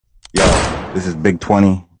This is Big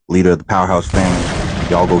 20, leader of the Powerhouse family.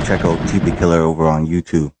 Y'all go check out TB Killer over on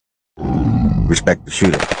YouTube. Respect the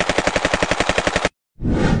shooter.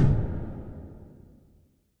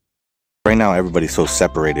 Right now, everybody's so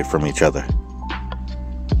separated from each other.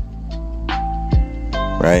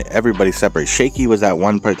 Right? Everybody's separate. Shaky was that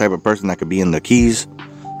one type of person that could be in the keys,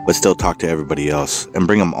 but still talk to everybody else and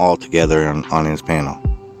bring them all together on his panel.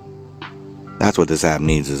 That's what this app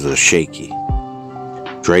needs, is a Shaky.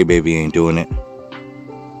 Dre Baby ain't doing it.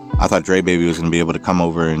 I thought Dre Baby was going to be able to come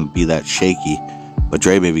over and be that Shaky, but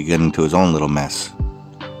Dre Baby getting into his own little mess.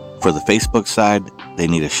 For the Facebook side, they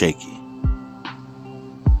need a Shaky.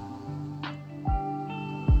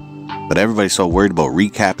 But everybody's so worried about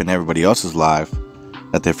recapping everybody else's live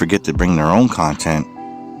that they forget to bring their own content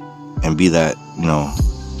and be that, you know,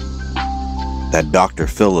 that Dr.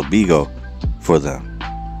 Phil of Bigo for them.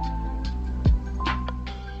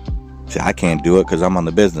 See, I can't do it because I'm on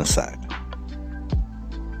the business side.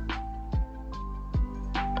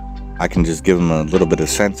 I can just give them a little bit of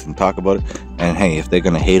sense and talk about it. And hey, if they're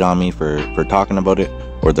going to hate on me for talking about it,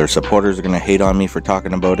 or their supporters are going to hate on me for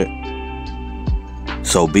talking about it,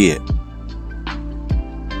 so be it.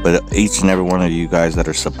 But each and every one of you guys that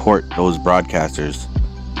are support those broadcasters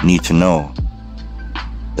need to know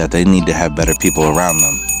that they need to have better people around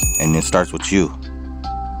them. And it starts with you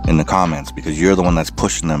in the comments, because you're the one that's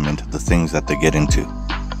pushing them into the things that they get into.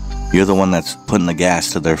 You're the one that's putting the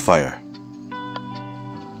gas to their fire.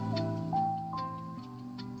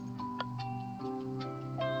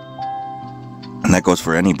 And that goes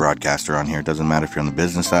for any broadcaster on here. It doesn't matter if you're on the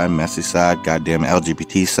business side, messy side, goddamn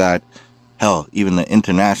LGBT side, hell, even the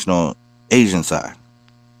international Asian side.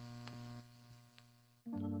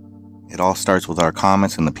 It all starts with our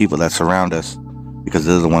comments and the people that surround us, because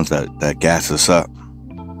they're the ones that gas us up.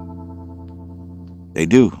 They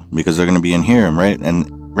do, because they're going to be in here, right? And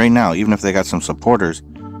right now, even if they got some supporters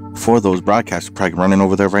for those broadcasts, probably running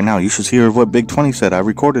over there right now. You should hear what Big 20 said. I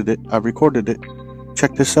recorded it.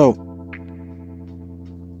 Check this out.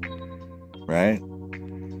 Right?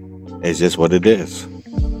 It's just what it is.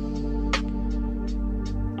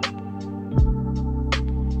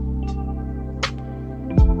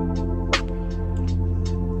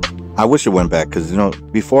 I wish it went back, because, you know,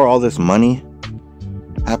 before all this money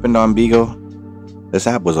happened on Bigo, this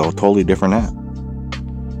app was a totally different app.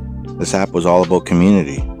 This app was all about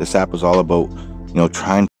community. This app was all about, you know,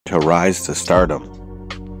 trying to rise to stardom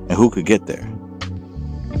and who could get there.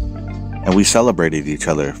 And we celebrated each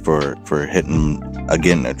other for hitting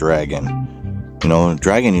again a dragon. You know,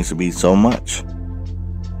 dragon used to be so much.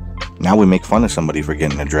 Now we make fun of somebody for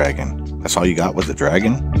getting a dragon. That's all you got was a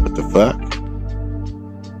dragon? What the fuck?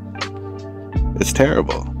 It's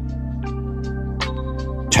terrible.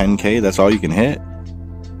 10K, that's all you can hit?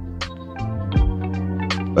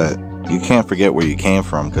 But you can't forget where you came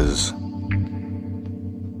from, because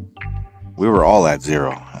we were all at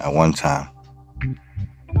zero at one time.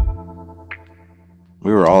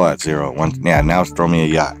 We were all at zero at one. Yeah, now it's throw me a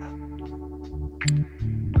yacht.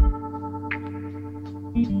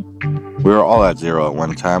 We were all at zero at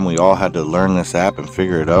one time. We all had to learn this app and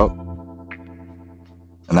figure it out.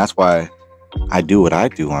 And that's why I do what I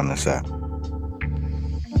do on this app.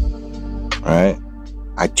 Right?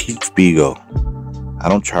 I teach Bigo. I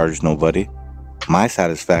don't charge nobody. My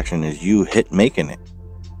satisfaction is you making it.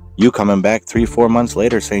 You coming back 3-4 months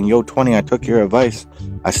later saying, yo, 20, I took your advice.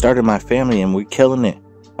 I started my family and we're killing it.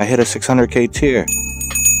 I hit a 600K tier.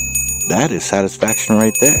 That is satisfaction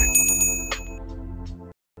right there.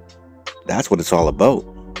 That's what it's all about.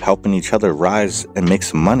 Helping each other rise and make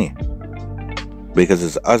some money. Because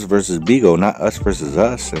it's us versus Bigo, not us versus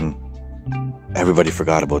us. And everybody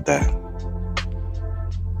forgot about that.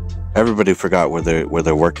 Everybody forgot where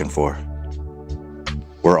they're working for.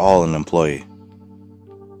 We're all an employee.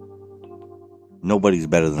 Nobody's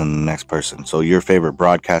better than the next person. So your favorite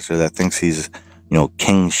broadcaster that thinks he's, you know,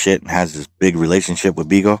 king shit and has this big relationship with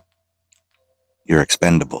Bigo, you're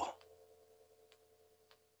expendable.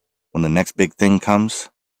 When the next big thing comes,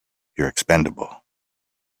 you're expendable.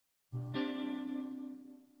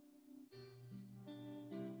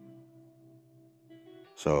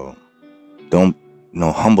 So don't, you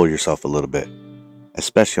know, humble yourself a little bit,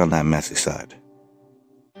 especially on that messy side.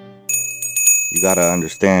 You gotta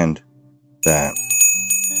understand that,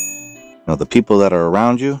 you know, the people that are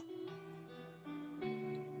around you,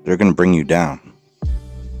 they're gonna bring you down.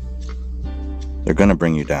 They're gonna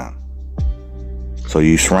bring you down. So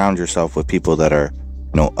you surround yourself with people that are,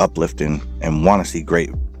 you know, uplifting and want to see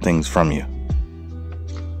great things from you.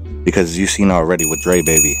 Because you've seen already with Dre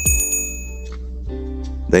Baby,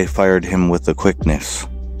 they fired him with the quickness.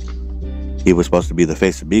 He was supposed to be the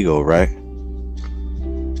face of Bigo, right?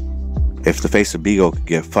 If the face of Bigo could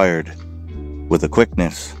get fired with a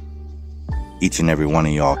quickness, each and every one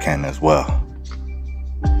of y'all can as well.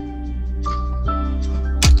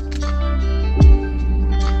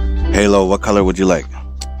 Halo, what color would you like?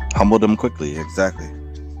 Humble them quickly, exactly.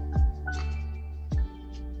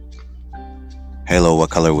 Halo, what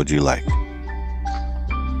color would you like?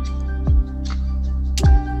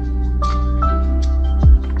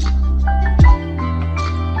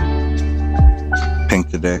 Pink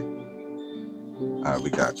today? Alright, we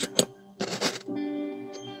got you.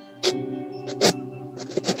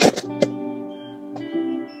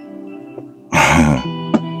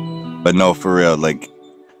 But no, for real, like,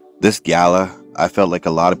 this gala, I felt like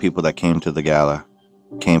a lot of people that came to the gala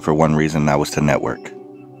came for one reason, and that was to network.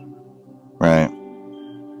 Right?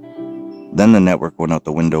 Then the network went out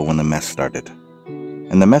the window when the mess started.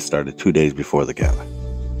 And the mess started 2 days before the gala.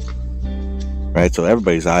 Right? So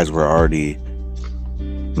everybody's eyes were already,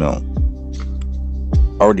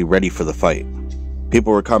 already ready for the fight.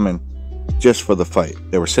 People were coming just for the fight.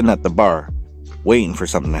 They were sitting at the bar waiting for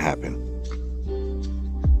something to happen.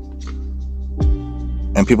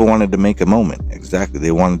 And people wanted to make a moment. Exactly.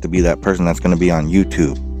 They wanted to be that person that's going to be on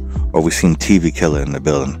YouTube. Or we've seen TV Killer in the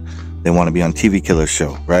building. They want to be on TV Killer's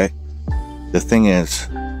show, right? The thing is,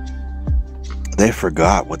 they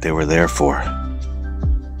forgot what they were there for.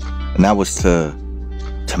 And that was to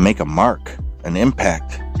make a mark, an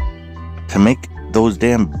impact. To make those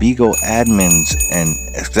damn Bigo admins and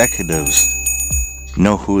executives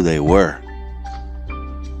know who they were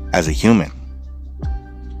as a human.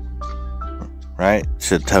 Right?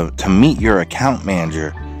 So to meet your account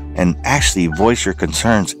manager and actually voice your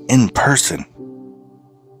concerns in person.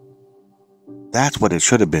 That's what it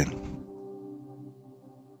should have been.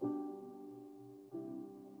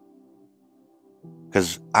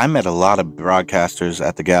 Because I met a lot of broadcasters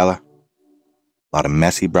at the gala. A lot of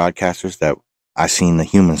messy broadcasters that I seen the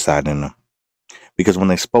human side in them. Because when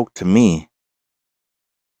they spoke to me,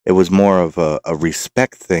 it was more of a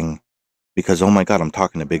respect thing. Because, oh my God, I'm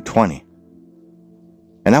talking to Big 20.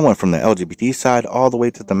 And I went from the LGBT side all the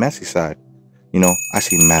way to the messy side. I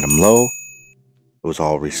seen Madam Low. It was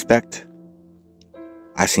all respect.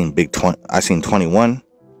 I seen 21.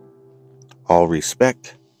 All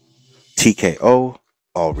respect. TKO.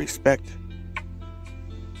 All respect.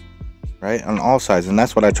 Right? On all sides. And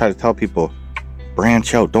that's what I try to tell people.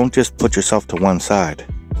 Branch out. Don't just put yourself to one side.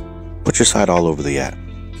 Put your side all over the app.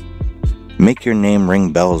 Make your name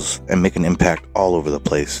ring bells and make an impact all over the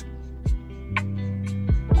place.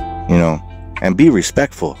 And be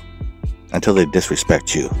respectful until they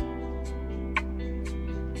disrespect you.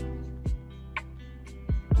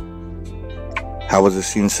 How was it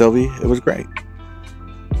seeing Sylvie? It was great.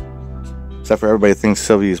 Except for everybody thinks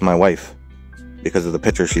Sylvie is my wife because of the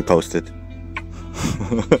picture she posted.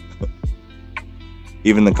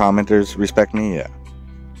 Even the commenters respect me, yeah.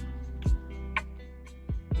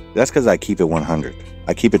 That's because I keep it 100.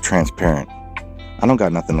 I keep it transparent. I don't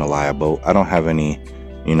got nothing to lie about. I don't have any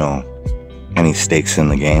stakes in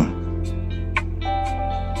the game.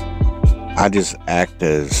 I just act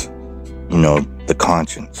as, the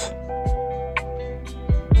conscience.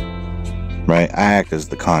 Right? I act as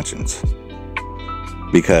the conscience.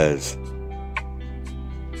 Because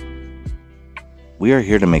we are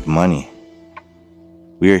here to make money.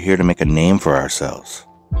 We are here to make a name for ourselves.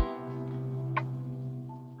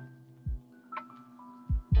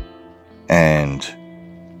 And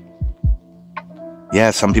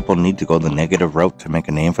yeah, some people need to go the negative route to make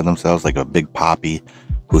a name for themselves, like a Big Papi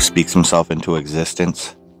who speaks himself into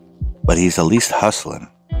existence. But he's at least hustling.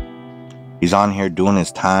 He's on here doing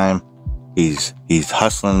his time. He's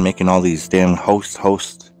hustling, making all these damn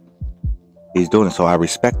hosts. He's doing it, so I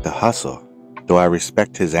respect the hustle. Do I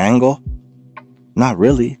respect his angle? Not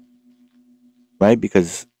really. Right?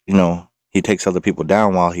 Because, he takes other people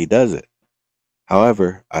down while he does it.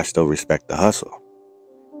 However, I still respect the hustle.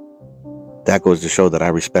 That goes to show that I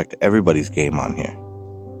respect everybody's game on here.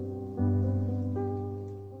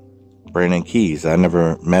 Brandon Keys. I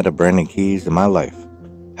never met a Brandon Keys in my life.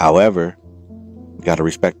 However, you got to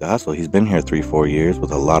respect the hustle. He's been here 3-4 years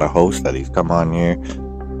with a lot of hosts that he's come on here.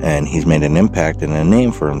 And he's made an impact and a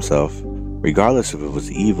name for himself. Regardless if it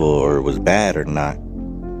was evil or it was bad or not.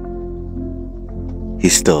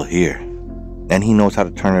 He's still here. And he knows how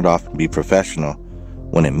to turn it off and be professional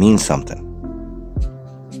when it means something.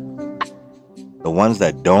 The ones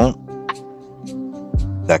that don't,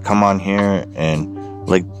 that come on here and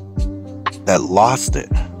that lost it.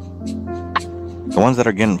 The ones that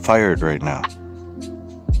are getting fired right now.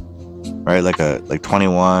 Right? Like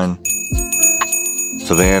 21,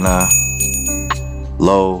 Savannah,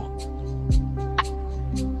 Low.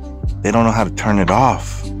 they don't know how to turn it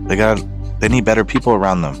off. They need better people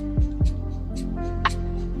around them.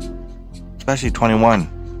 Especially 21.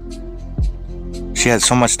 She had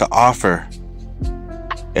so much to offer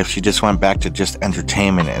if she just went back to just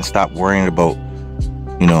entertainment and stopped worrying about,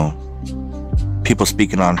 you know, people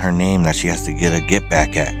speaking on her name that she has to get a get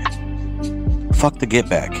back at. Fuck the get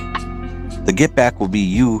back. The get back will be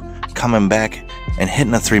you coming back and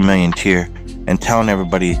hitting a 3 million tier and telling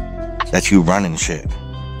everybody that you running shit.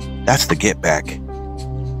 That's the get back.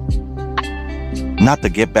 Not the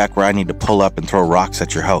get back where I need to pull up and throw rocks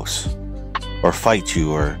at your house or fight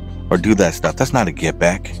you or do that stuff. That's not a get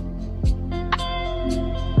back.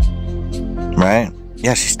 Right?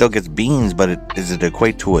 Yeah, she still gets beans, but does it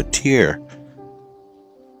equate to a tier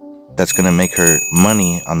that's gonna make her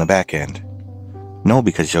money on the back end? No,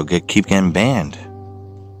 because she'll keep getting banned.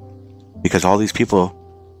 Because all these people,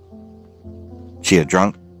 she a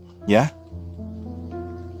drunk, yeah?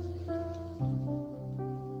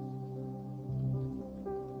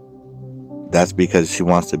 That's because she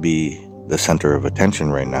wants to be the center of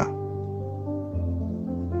attention right now.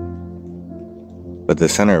 But the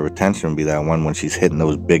center of attention would be that one when she's hitting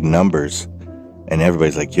those big numbers and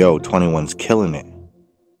everybody's like, yo, 21's killing it.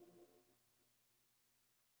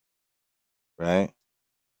 Right?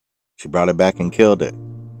 She brought it back and killed it.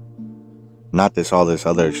 Not all this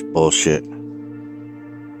other bullshit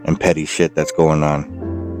and petty shit that's going on.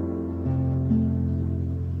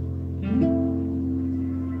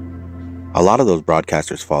 A lot of those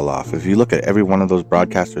broadcasters fall off. If you look at every one of those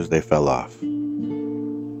broadcasters, they fell off.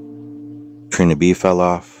 Trina B fell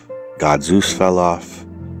off. God Zeus fell off.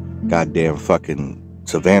 Goddamn fucking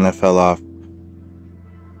Savannah fell off.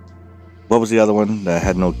 What was the other one that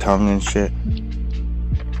had no tongue and shit?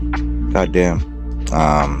 Goddamn.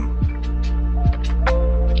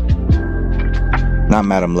 Not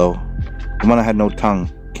Madam Low. The one that had no tongue.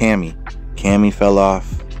 Cammy. Cammy fell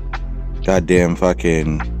off. Goddamn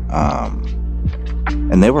fucking...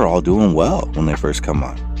 and they were all doing well when they first come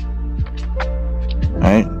on.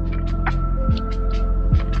 Right?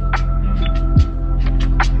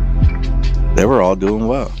 They were all doing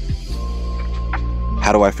well.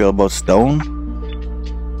 How do I feel about Stone?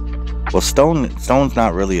 Well, Stone's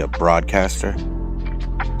not really a broadcaster.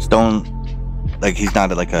 Stone, like, he's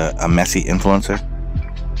not like a messy influencer.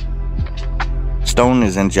 Stone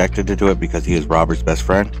is injected into it because he is Robert's best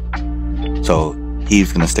friend. So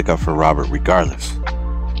he's gonna stick up for Robert regardless.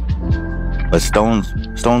 But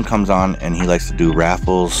Stone comes on and he likes to do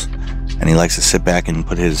raffles and he likes to sit back and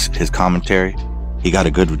put his commentary. He got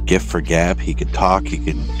a good gift for gab. He could talk, he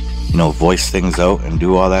could, you know, voice things out and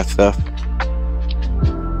do all that stuff.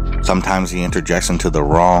 Sometimes he interjects into the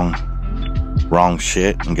wrong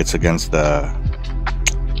shit and gets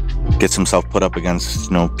himself put up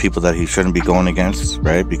against, you know, people that he shouldn't be going against,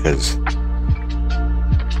 right? Because, you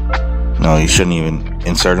know, he shouldn't even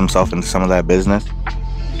insert himself into some of that business.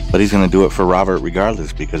 But he's gonna do it for Robert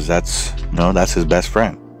regardless because that's, you know, that's his best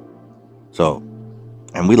friend. So,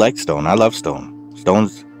 and we like Stone. I love Stone.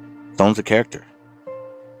 Stone's a character,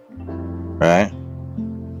 right?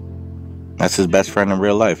 That's his best friend in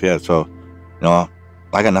real life, yeah. So, you know,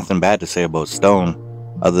 I got nothing bad to say about Stone,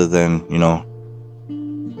 other than, you know,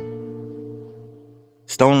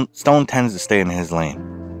 Stone tends to stay in his lane.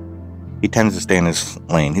 He tends to stay in his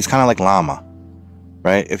lane. He's kind of like Llama,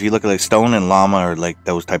 right? If you look at like Stone and Llama are like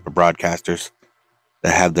those type of broadcasters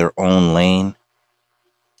that have their own lane,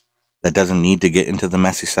 that doesn't need to get into the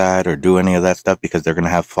messy side or do any of that stuff because they're going to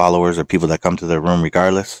have followers or people that come to their room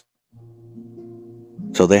regardless.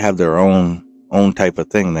 So they have their own type of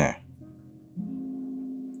thing there.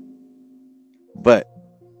 But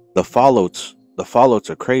the fallouts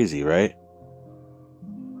are crazy, right?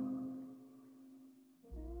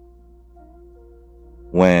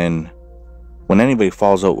 When anybody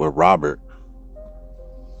falls out with Robert,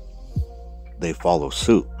 they follow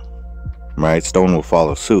suit, right? Stone will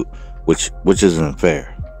follow suit, which isn't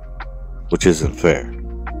fair. Which isn't fair,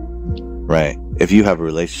 right? If you have a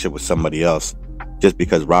relationship with somebody else, just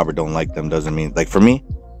because Robert don't like them doesn't mean, like, for me,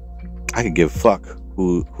 I could give a fuck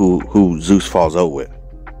who Zeus falls out with.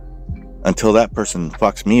 Until that person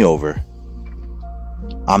fucks me over,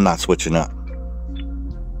 I'm not switching up.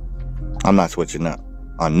 I'm not switching up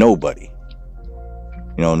on nobody.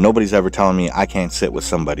 You know, nobody's ever telling me I can't sit with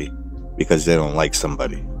somebody because they don't like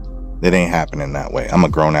somebody. It ain't happening that way. I'm a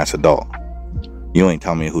grown-ass adult. You ain't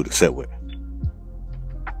telling me who to sit with.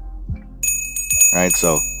 Right?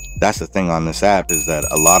 So that's the thing on this app, is that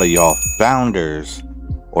a lot of y'all founders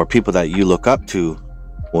or people that you look up to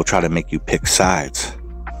will try to make you pick sides.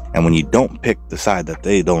 And when you don't pick the side that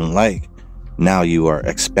they don't like, now you are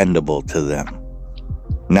expendable to them.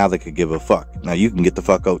 Now they could give a fuck. Now you can get the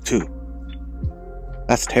fuck out too.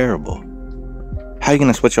 That's terrible. How are you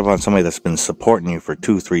going to switch up on somebody that's been supporting you for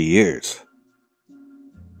 2-3 years?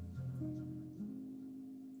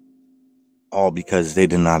 All because they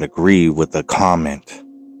did not agree with a comment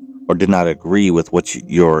or did not agree with what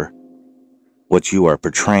you are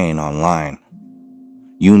portraying online.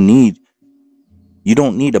 You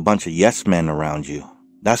don't need a bunch of yes men around you.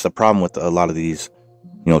 That's the problem with a lot of these,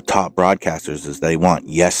 top broadcasters, is they want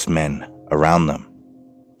yes men around them.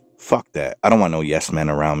 Fuck that. I don't want no yes men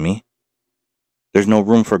around me. There's no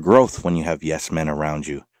room for growth when you have yes men around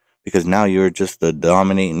you, because now you're just the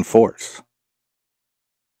dominating force.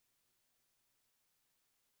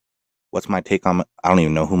 What's my take on... I don't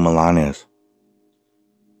even know who Milan is.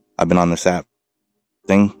 I've been on this app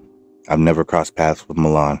thing. I've never crossed paths with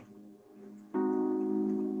Milan.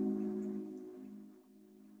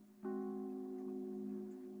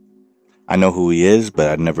 I know who he is, but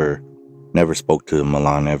I never spoke to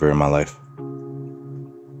Milan ever in my life.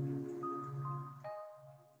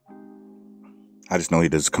 I just know he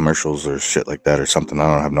does commercials or shit like that or something.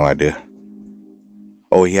 I don't have no idea.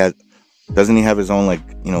 Oh, doesn't he have his own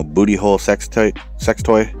booty hole sex toy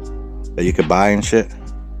that you could buy and shit?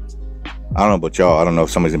 I don't know about y'all. I don't know if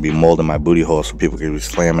somebody's gonna be molding my booty hole so people can be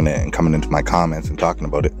slamming it and coming into my comments and talking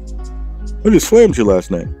about it. I just slammed you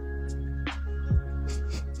last night.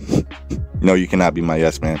 No, you cannot be my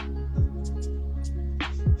yes man.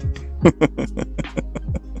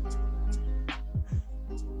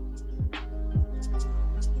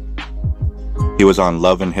 He was on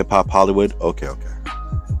Love and Hip Hop Hollywood. Okay.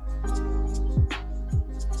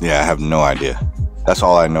 Yeah, I have no idea. That's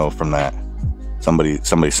all I know from that. Somebody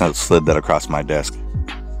slid that across my desk.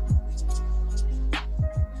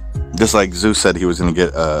 Just like Zeus said he was gonna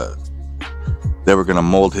get they were gonna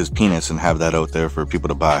mold his penis and have that out there for people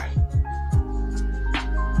to buy.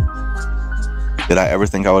 Did I ever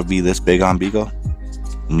think I would be this big on Bigo?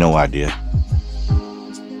 No idea.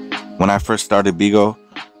 When I first started Bigo,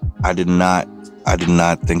 I did not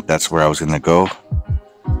think that's where I was gonna go.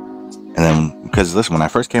 And then, because listen, when I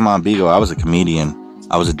first came on Bigo, I was a comedian.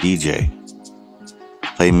 I was a DJ.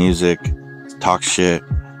 Play music, talk shit,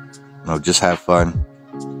 just have fun.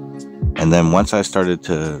 And then once I started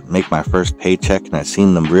to make my first paycheck and I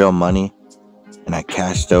seen the real money and I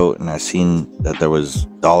cashed out and I seen that there was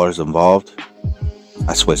dollars involved,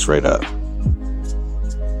 I switched right up.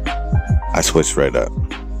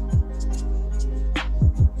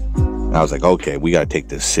 And I was like, okay, we gotta take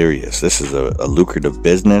this serious. This is a lucrative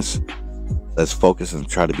business. Let's focus and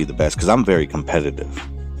try to be the best, because I'm very competitive.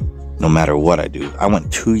 No matter what I do. I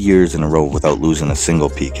went 2 years in a row without losing a single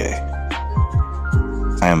PK.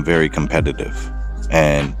 I am very competitive.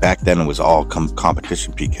 And back then it was all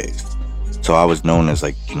competition PKs. So I was known as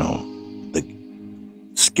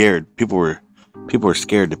scared. People were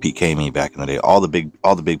scared to PK me back in the day. All the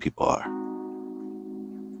big people are.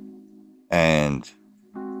 And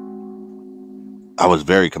I was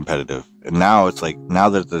very competitive. And now it's like, now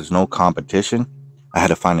that there's no competition, I had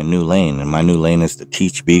to find a new lane. And my new lane is to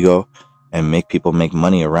teach Bigo and make people make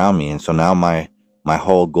money around me. And so now my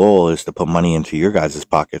whole goal is to put money into your guys'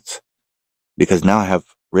 pockets, because now I have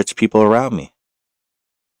rich people around me.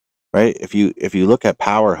 Right? If you look at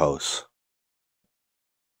Powerhouse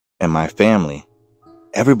and my family,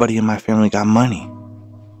 everybody in my family got money.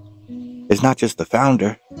 It's not just the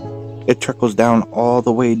founder. It trickles down all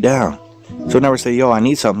the way down. So never say, yo, I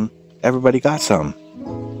need something. Everybody got something.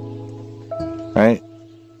 Right?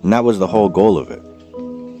 And that was the whole goal of it.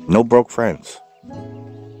 No broke friends.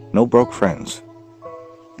 No broke friends.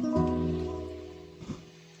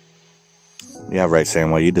 Yeah, right,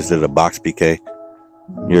 Samuel. You just did a box PK.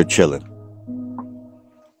 You're chilling.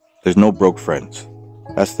 There's no broke friends.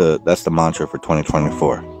 That's the mantra for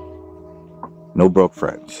 2024. No broke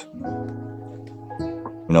friends.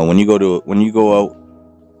 When you go out,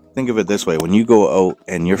 think of it this way. When you go out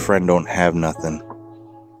and your friend don't have nothing,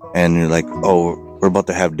 and you're like, oh, we're about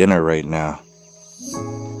to have dinner right now,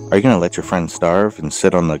 are you gonna let your friend starve and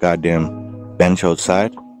sit on the goddamn bench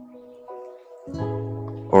outside?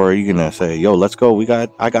 Or are you gonna say, yo, let's go,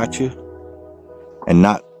 I got you, and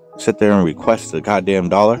not sit there and request a goddamn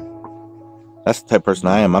dollar? That's the type of person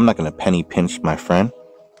I am. I'm not gonna penny pinch my friend.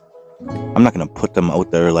 I'm not gonna put them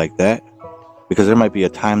out there like that, because there might be a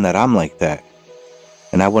time that I'm like that,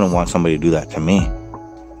 and I wouldn't want somebody to do that to me.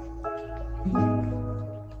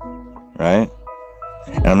 Right?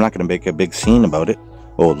 And I'm not gonna make a big scene about it.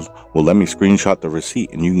 Well, let me screenshot the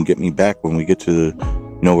receipt and you can get me back when we get to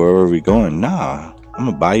wherever we're going. Nah, I'm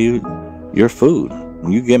gonna buy you your food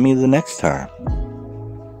and you get me the next time.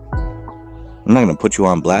 I'm not gonna put you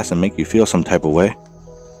on blast and make you feel some type of way.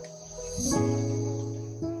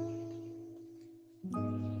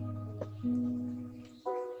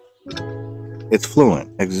 It's fluent.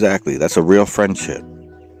 Exactly. That's a real friendship.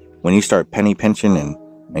 When you start penny pinching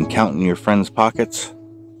and counting your friends' pockets,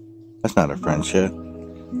 that's not a friendship.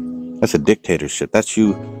 That's a dictatorship. That's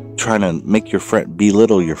you trying to make your friend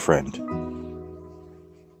belittle your friend.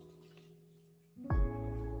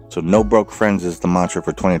 So no broke friends is the mantra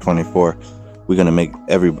for 2024. We're gonna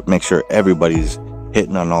make sure everybody's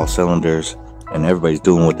hitting on all cylinders and everybody's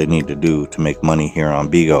doing what they need to do to make money here on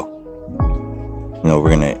Bigo. You know,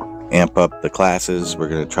 we're gonna amp up the classes. We're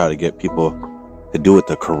gonna try to get people to do it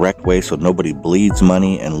the correct way so nobody bleeds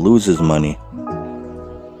money and loses money.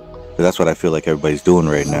 But that's what I feel like everybody's doing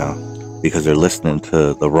right now, because they're listening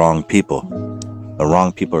to the wrong people. The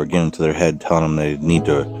wrong people are getting into their head, telling them they need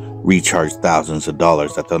to recharge thousands of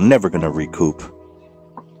dollars that they're never going to recoup.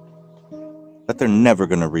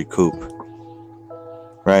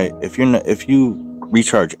 Right? If you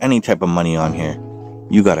recharge any type of money on here,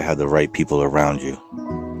 you got to have the right people around you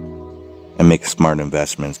and make smart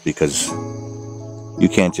investments, because you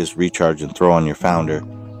can't just recharge and throw on your founder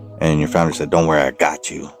and your founder said, "Don't worry, I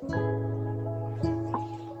got you."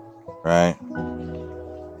 Right?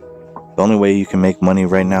 The only way you can make money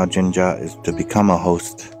right now, Jinja, is to become a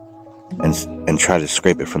host and try to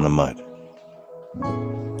scrape it from the mud.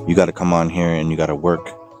 You got to come on here and you got to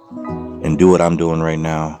work and do what I'm doing right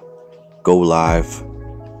now. Go live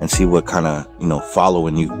and see what kind of,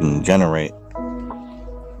 following you can generate.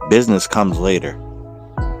 Business comes later.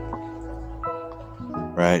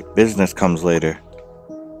 Right? Business comes later.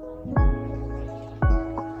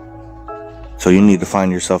 So you need to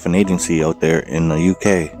find yourself an agency out there in the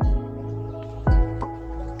UK.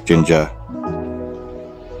 Jinja.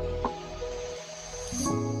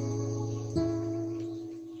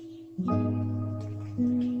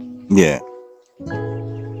 Yeah.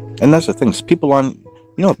 And that's the thing. People on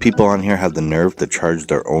here have the nerve to charge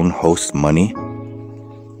their own host money.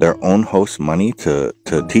 Their own host money to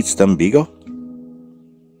teach them Bigo.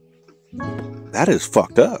 That is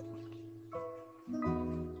fucked up.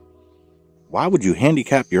 Why would you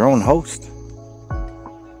handicap your own host?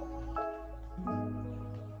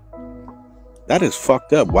 That is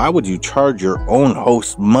fucked up. Why would you charge your own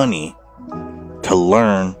host money to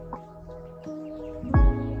learn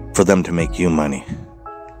for them to make you money?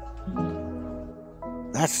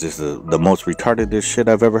 That's just the most retarded shit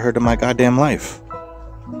I've ever heard in my goddamn life.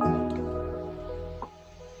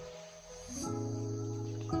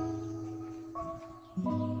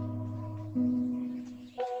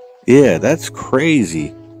 Yeah, that's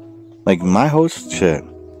crazy. Like my host shit.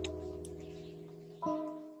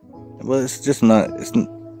 Well, it's just not.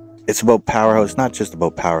 It's about Powerhouse. It's not just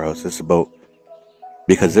about Powerhouse. It's about,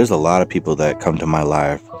 because there's a lot of people that come to my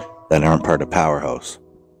life that aren't part of Powerhouse,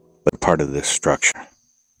 but part of this structure.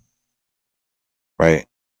 Right?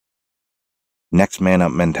 Next man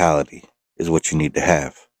up mentality is what you need to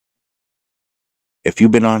have. If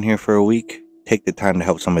you've been on here for a week, take the time to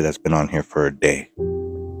help somebody that's been on here for a day.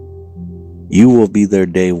 You will be their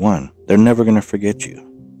day one. They're never going to forget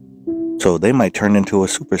you. So they might turn into a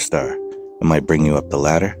superstar. It might bring you up the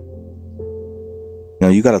ladder.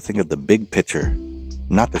 You got to think of the big picture,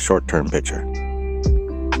 not the short-term picture.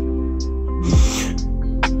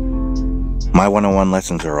 My one-on-one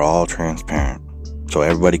lessons are all transparent, so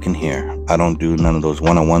everybody can hear. I don't do none of those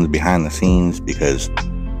one-on-ones behind the scenes, because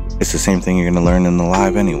it's the same thing you're going to learn in the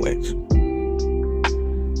live anyways.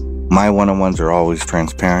 My one-on-ones are always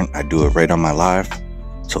transparent. I do it right on my live,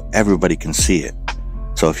 so everybody can see it.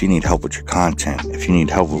 So if you need help with your content, if you need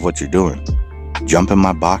help with what you're doing, jump in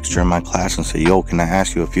my box during my class and say, "Yo, can I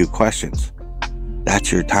ask you a few questions?"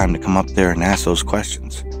 That's your time to come up there and ask those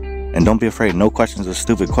questions. And don't be afraid. No question's a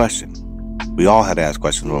stupid question. We all had to ask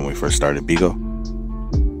questions when we first started Bigo.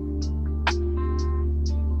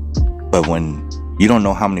 But when you don't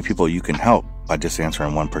know how many people you can help by just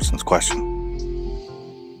answering one person's question.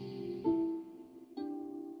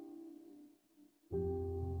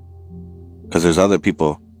 Because there's other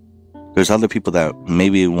people that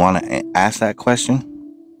maybe want to ask that question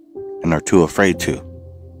and are too afraid to.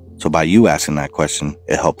 So by you asking that question,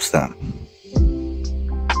 it helps them.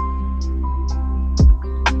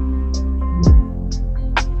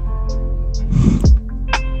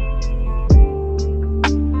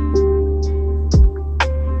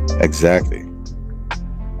 Exactly.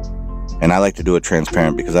 And I like to do it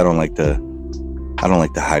transparent, because I don't like to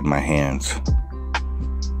hide my hands.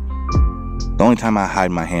 The only time I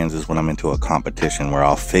hide my hands is when I'm into a competition where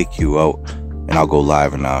I'll fake you out and I'll go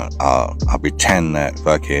live and I'll pretend that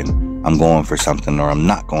fucking I'm going for something or I'm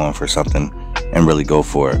not going for something and really go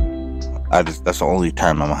for it. That's the only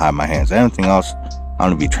time I'm gonna hide my hands. Anything else,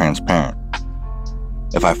 I'm gonna be transparent.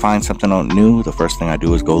 If I find something out new, the first thing I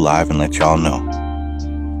do is go live and let y'all know.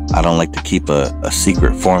 I don't like to keep a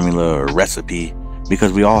secret formula or recipe,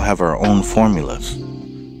 because we all have our own formulas.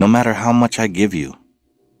 No matter how much I give you,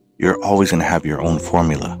 you're always going to have your own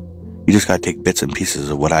formula. You just got to take bits and pieces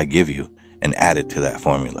of what I give you and add it to that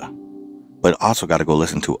formula. But also got to go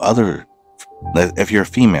listen to other, if you're a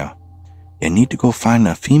female, you need to go find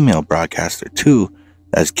a female broadcaster too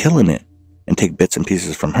that's killing it and take bits and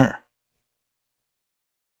pieces from her.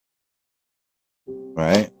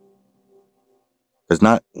 Right? Because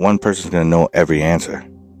not one person's going to know every answer.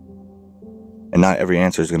 And not every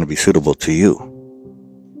answer is going to be suitable to you.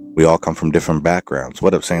 We all come from different backgrounds.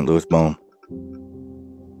 What up, St. Louis Bone?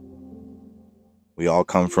 We all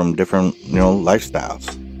come from different, lifestyles.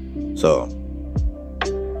 So,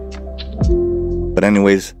 but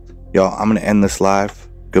anyways, y'all, I'm going to end this live.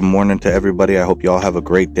 Good morning to everybody. I hope y'all have a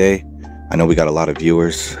great day. I know we got a lot of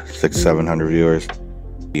viewers, 600-700 viewers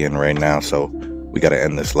in right now. So we got to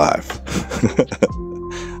end this live.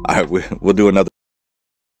 All right, we'll do another.